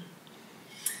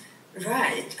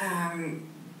 Right.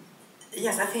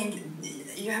 Yes, I think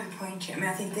you have a point here. I mean,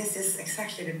 I think this is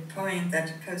exactly the point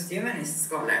that post-humanist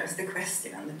scholars, the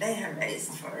question that they have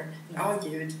raised and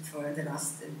argued for the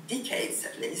last decades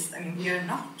at least. I mean, we are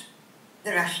not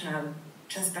the rational,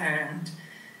 transparent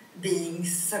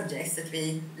beings, subjects that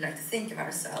we like to think of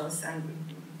ourselves, and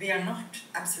we are not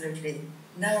absolutely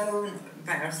known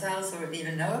by ourselves or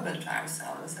even knowable to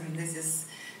ourselves. I mean, this is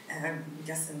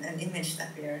just an image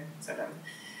that we are sort of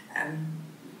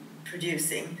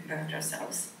producing about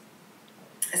ourselves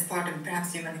as part of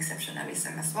perhaps human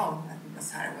exceptionalism as well,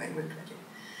 as Haraway would put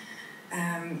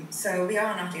it. So we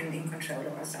are not in control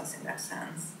of ourselves in that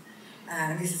sense.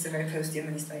 This is a very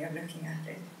post-humanist way of looking at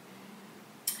it.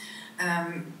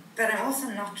 But I'm also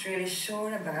not really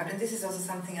sure about, and this is also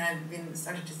something I've been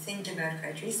starting to think about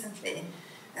quite recently,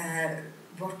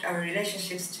 what our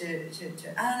relationships to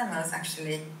animals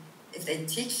actually, if they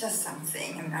teach us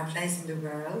something, I mean, our place in the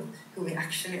world, who we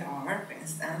actually are, for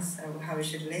instance, or how we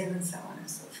should live, and so on and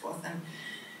so forth.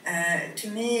 And to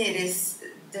me,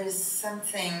 there's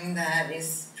something that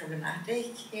is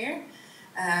problematic here.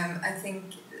 I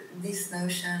think this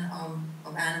notion of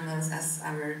animals as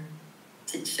our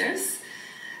teachers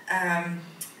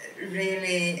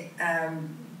really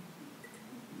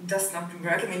does not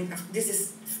work. I mean, this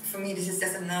is, for me, this is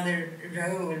just another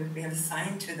role we have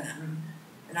assigned to them,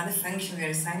 another function we are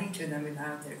assigning to them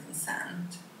without their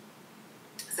consent.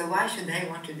 So why should they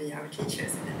want to be our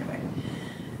teachers in any way?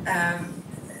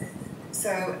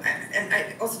 And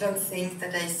I also don't think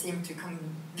that they seem to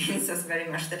convince us very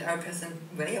much that our present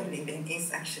way of living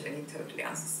is actually totally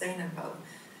unsustainable.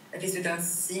 At least we don't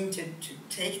seem to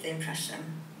take the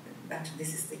impression that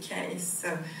this is the case.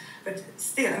 So, but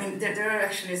still, I mean, there are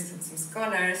actually some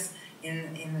scholars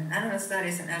in animal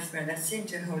studies and elsewhere that seem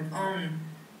to hold on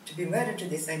to be wedded to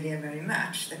this idea very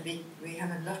much, that we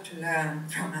have a lot to learn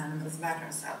from animals about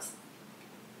ourselves.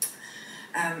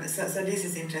 So this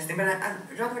is interesting. But I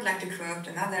rather would like to quote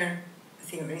another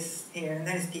theorist here, and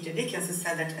that is Peter Dickens, who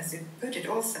said that, as you put it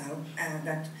also,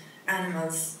 that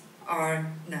animals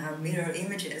are now mirror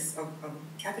images of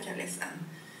capitalism.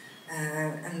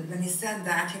 And when he said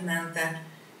that, he meant that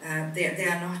they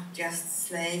are not just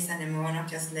slaves anymore, not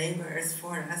just laborers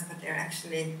for us, but they're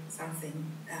actually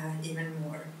something even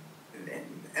more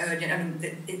urgent. I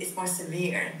mean, it's more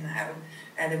severe now,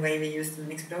 the way we use them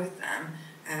and exploit them.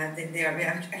 We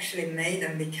have actually made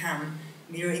them become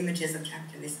mirror images of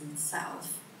capitalism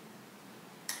itself.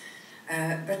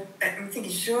 But I'm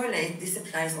thinking, surely this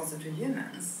applies also to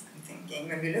humans. I'm thinking,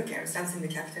 when we look at ourselves in the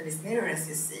capitalist mirror, as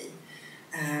you see,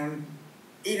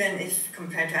 even if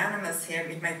compared to animals here,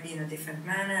 it might be in a different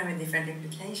manner with different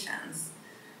implications.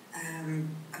 I'm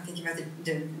thinking about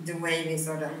the way we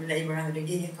sort of labor under the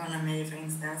gig economy, for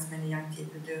instance. Many young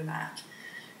people do that.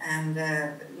 And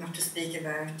not to speak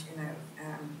about,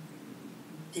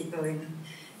 people in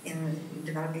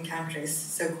developing countries,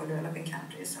 so-called developing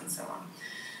countries, and so on.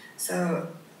 So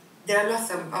there are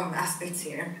lots of aspects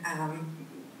here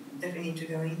that we need to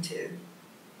go into.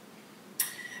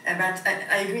 But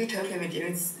I agree totally with you.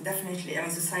 It's definitely, I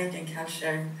mean, society and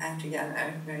culture hang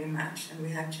together very much, and we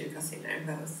have to consider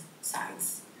both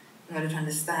sides in order to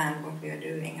understand what we are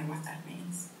doing and what that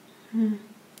means. Mm.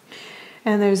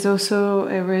 And there's also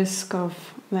a risk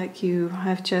of, like you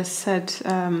have just said,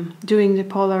 doing the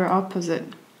polar opposite,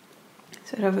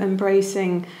 sort of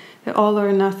embracing the all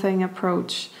or nothing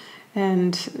approach.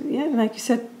 And yeah, like you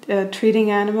said, treating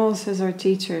animals as our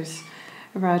teachers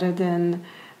rather than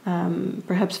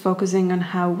perhaps focusing on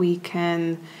how we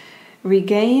can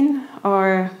regain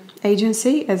our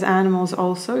agency as animals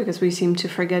also, because we seem to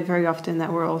forget very often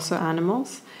that we're also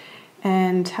animals,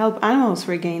 and help animals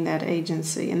regain that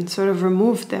agency and sort of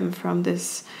remove them from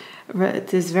this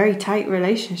very tight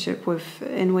relationship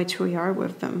in which we are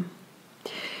with them.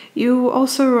 You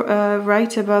also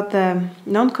write about the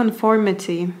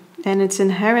non-conformity and its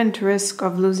inherent risk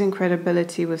of losing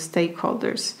credibility with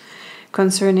stakeholders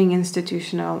concerning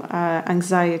institutional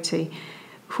anxiety.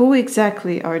 Who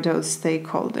exactly are those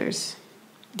stakeholders?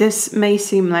 This may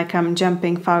seem like I'm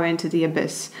jumping far into the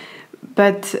abyss,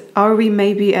 but are we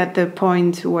maybe at the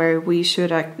point where we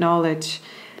should acknowledge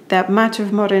that much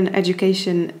of modern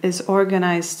education is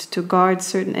organized to guard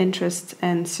certain interests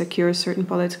and secure certain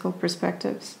political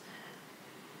perspectives?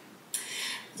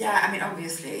 Yeah, I mean,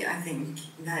 obviously, I think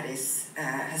that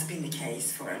has been the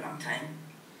case for a long time.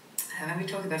 When we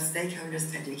talk about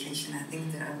stakeholders to education, I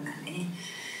think there are many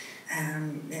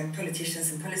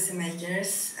politicians and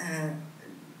policymakers,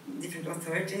 different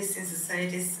authorities in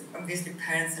societies. Obviously,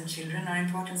 parents and children are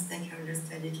important stakeholders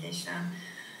to education.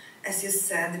 As you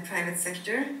said, the private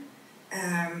sector,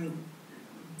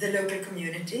 the local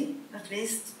community, at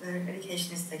least, where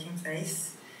education is taking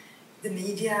place. The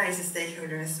media is a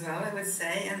stakeholder as well, I would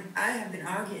say, and I have been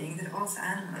arguing that also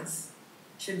animals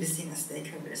should be seen as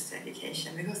stakeholders to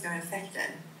education because they're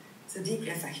affected, so deeply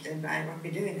affected by what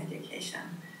we do in education.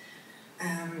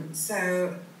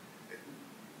 So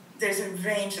there's a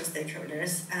range of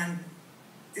stakeholders, and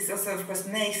this also, of course,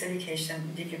 makes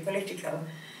education deeply political,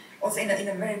 also in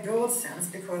a very broad sense,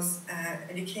 because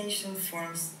education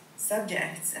forms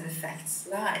subjects and affects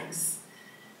lives,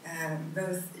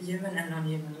 both human and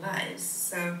non-human lives.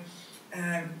 So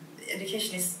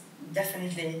education is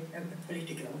definitely a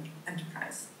political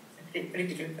enterprise, a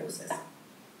political process.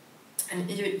 And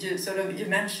you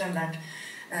mentioned that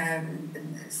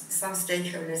some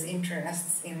stakeholders'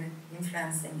 interests in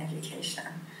influencing education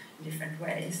in different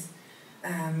ways,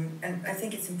 and I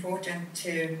think it's important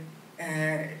to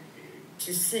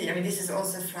see. I mean, this is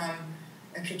also from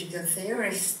a critical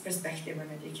theorist perspective on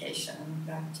education,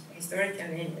 that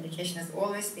historically education has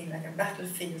always been like a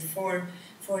battlefield for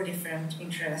different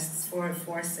interests, for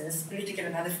forces, political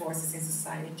and other forces in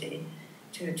society,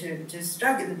 to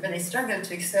struggle, when they struggle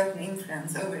to exert an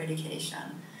influence over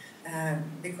education.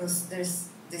 because there's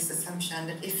this assumption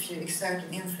that if you exert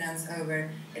an influence over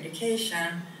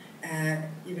education,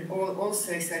 you will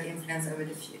also exert influence over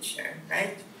the future,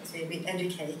 right? So we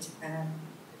educate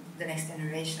the next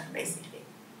generation, basically,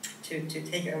 to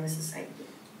take over society.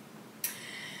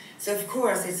 So of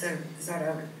course it's a sort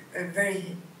of a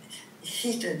very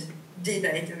heated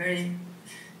debate, a very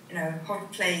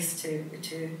hot place to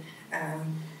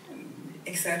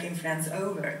exert influence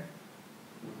over,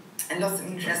 and lots of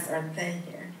interests are at play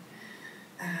here.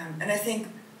 And I think,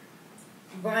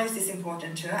 why is this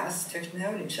important to us to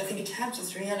acknowledge? I think it helps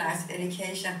us realize that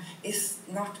education is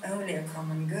not only a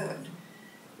common good,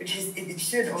 which is, it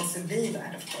should also be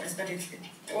that, of course, but it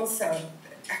also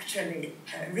actually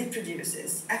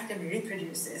actively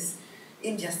reproduces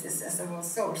injustices of all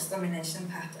sorts, domination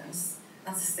patterns,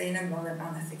 unsustainable and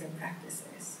unethical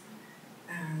practices.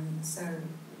 So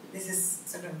this is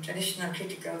sort of traditional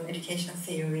critical education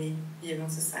theory view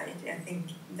of society. I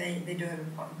think they do have a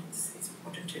point. It's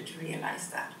important to realize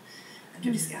that and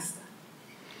to discuss that.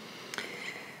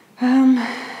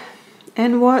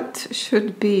 And what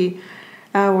should be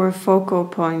our focal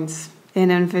points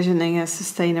in envisioning a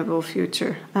sustainable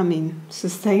future? I mean,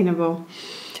 sustainable,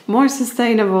 more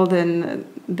sustainable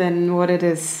than what it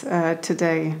is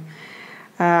today.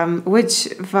 Which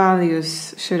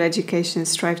values should education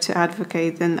strive to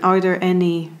advocate, and are there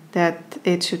any that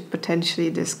it should potentially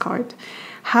discard?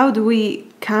 How do we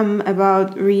come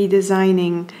about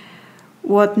redesigning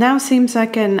what now seems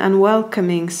like an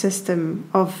unwelcoming system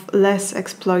of less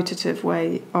exploitative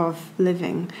way of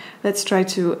living? Let's try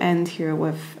to end here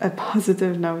with a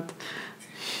positive note.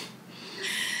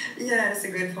 Yeah, that's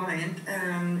a good point.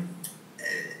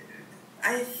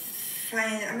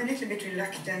 I'm a little bit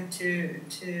reluctant to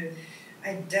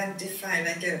identify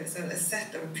like a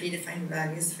set of predefined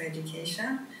values for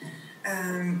education,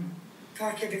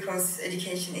 partly because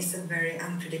education is a very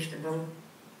unpredictable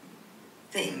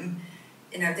thing.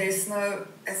 There is no,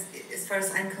 as far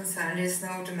as I'm concerned, there is no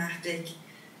automatic,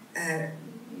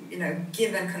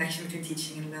 given connection between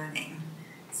teaching and learning.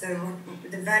 So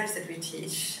the values that we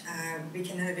teach, we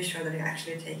can never be sure that they're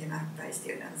actually taken up by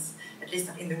students, at least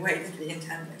not in the way that we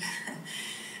intended.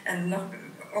 And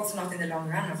also not in the long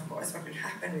run, of course. What will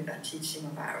happen with that teaching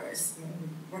of ours?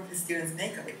 What will students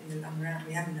make of it in the long run?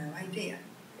 We have no idea,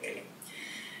 really,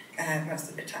 most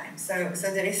of the time. So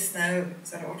there is no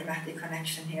sort of automatic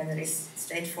connection here that is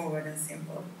straightforward and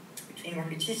simple between what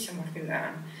we teach and what we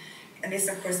learn. And this,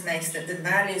 of course, makes that the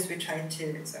values we try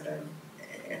to sort of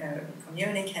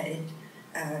communicate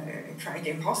quite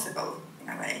impossible in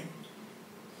a way.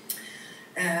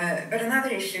 But another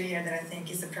issue here that I think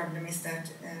is a problem is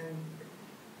that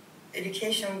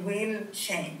education will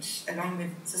change along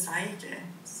with society and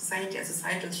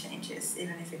societal changes,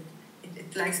 even if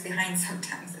it lags behind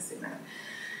sometimes, as you know.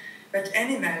 But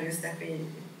any values that we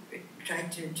try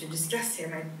to discuss here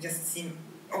might just seem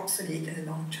obsolete in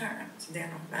the long term, so they are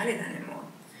not valid anymore.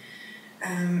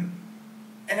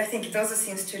 And I think it also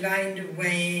seems to lie in the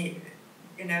way,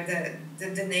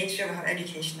 the nature of how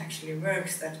education actually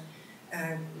works, that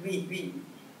we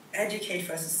educate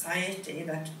for a society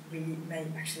that we may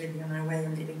actually be on our way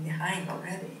of leaving behind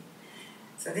already.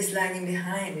 So this lagging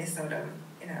behind is sort of,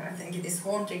 I think it is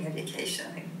haunting education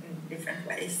in different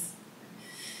ways.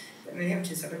 We have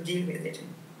to sort of deal with it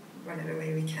in whatever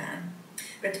way we can.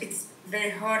 But it's very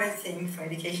hard, I think, for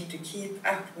education to keep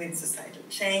up with societal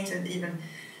change, and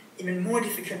even more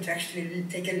difficult to actually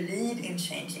take a lead in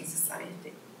changing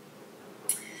society.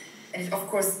 And it, of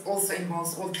course, also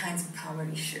involves all kinds of power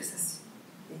issues, as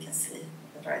we can see,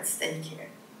 that are at stake here.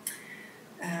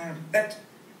 But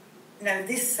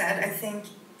this said, I think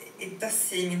it does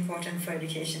seem important for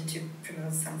education to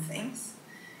promote some things.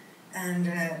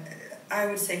 And I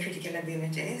would say critical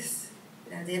abilities,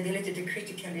 the ability to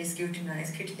critically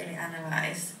scrutinize, critically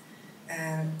analyze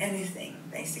anything,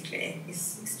 basically,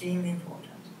 is extremely important.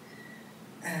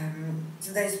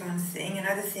 So that is one thing.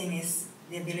 Another thing is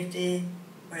the ability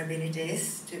or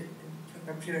abilities to talk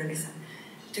about pluralism,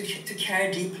 to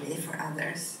care deeply for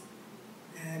others,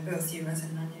 both humans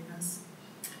and non-humans.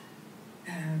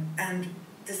 And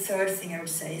the third thing I would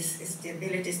say is the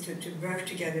abilities to work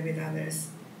together with others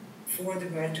for the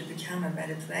world to become a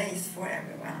better place for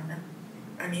everyone. And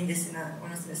I mean this in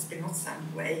almost a Spinoza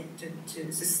way,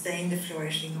 to sustain the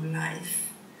flourishing of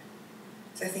life.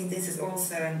 So I think this is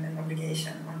also an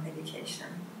obligation on education.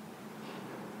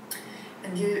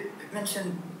 And you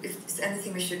mentioned if there's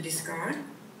anything we should discard,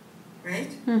 right?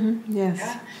 Mm-hmm.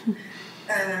 Yes.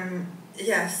 Yeah.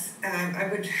 Yes. I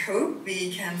would hope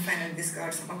we can finally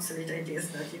discard some obsolete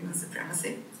ideas about human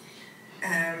supremacy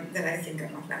that I think are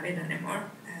not valid anymore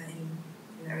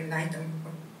in light of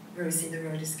where we see the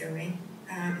world is going.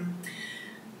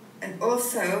 And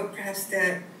also, perhaps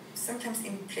the sometimes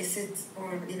implicit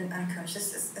or even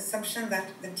unconscious assumption that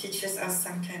the teachers are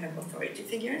some kind of authority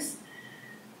figures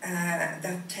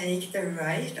that take the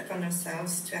right upon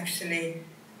themselves to actually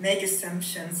make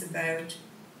assumptions about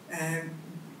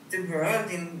the world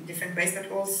in different ways,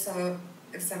 but also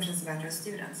assumptions about our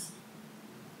students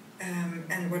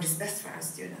and what is best for our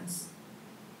students.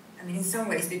 I mean, in some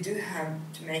ways we do have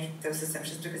to make those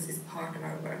assumptions because it's part of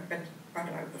our work, but part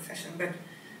of our profession. But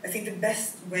I think the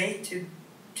best way to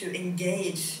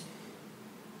engage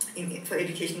for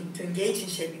education, to engage in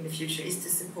shaping the future, is to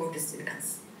support the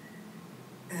students,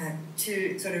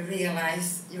 to sort of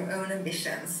realize your own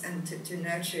ambitions and to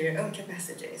nurture your own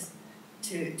capacities,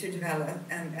 to develop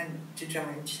and to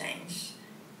drive change.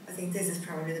 I think this is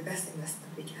probably the best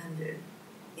investment we can do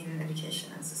in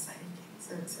education and society.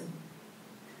 So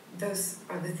those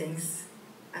are the things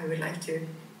I would like to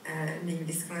leave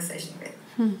this conversation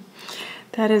with.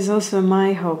 That is also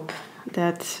my hope,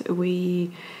 that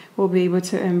we will be able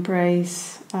to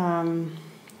embrace,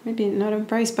 maybe not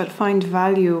embrace, but find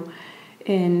value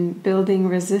in building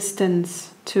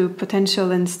resistance to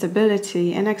potential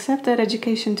instability, and accept that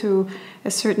education to a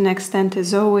certain extent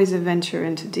is always a venture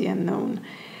into the unknown.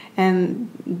 And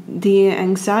the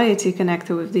anxiety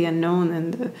connected with the unknown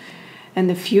and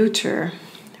the future,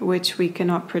 which we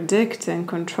cannot predict and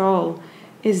control,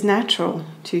 is natural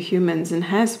to humans and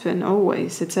has been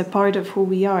always. It's a part of who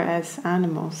we are as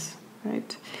animals,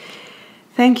 right?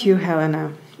 Thank you,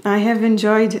 Helena. I have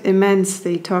enjoyed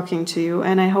immensely talking to you,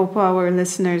 and I hope our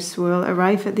listeners will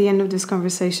arrive at the end of this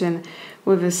conversation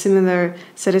with a similar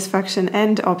satisfaction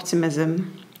and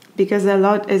optimism, because a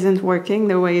lot isn't working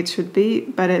the way it should be,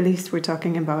 but at least we're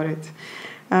talking about it.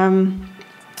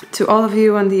 To all of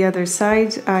you on the other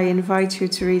side, I invite you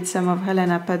to read some of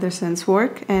Helena Pedersen's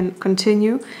work and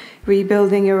continue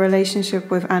rebuilding your relationship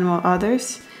with animal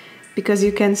others, because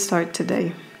you can start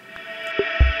today.